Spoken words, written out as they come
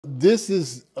This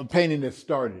is a painting that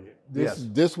started it. Yes.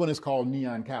 This one is called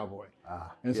Neon Cowboy.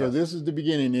 And so this is the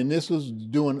beginning, and this was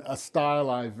doing a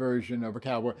stylized version of a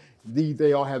cowboy.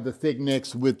 They all have the thick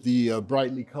necks with the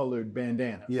brightly colored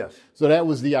bandana. Yes. So that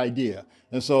was the idea.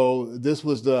 And so this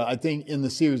was I think in the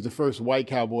series, the first white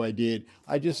cowboy I did,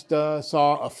 I just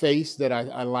saw a face that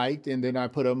I liked, and then I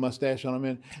put a mustache on him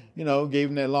and, you know, gave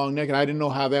him that long neck. And I didn't know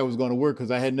how that was going to work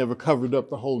because I had never covered up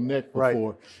the whole neck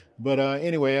before. Right. But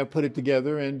anyway, I put it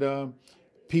together, and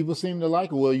people seem to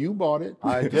like it. Well, you bought it.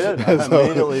 I did. I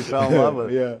immediately fell in love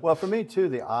with it. Yeah. Well, for me too,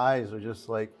 the eyes are just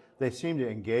like, they seem to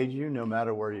engage you no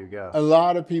matter where you go. A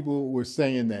lot of people were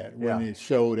saying that when it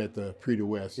showed at the Prix de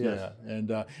West. Yes.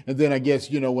 Yeah. And then I guess,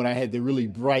 you know, when I had the really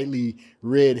brightly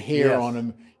red hair on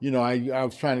them, you know, I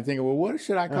was trying to think of, well, what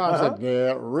should I call it? I said,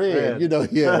 yeah, red. You know,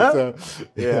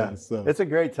 So, So. It's a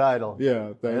great title.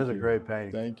 Yeah, thank you. It is a great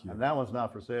painting. Thank you. And that one's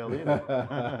not for sale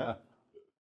either.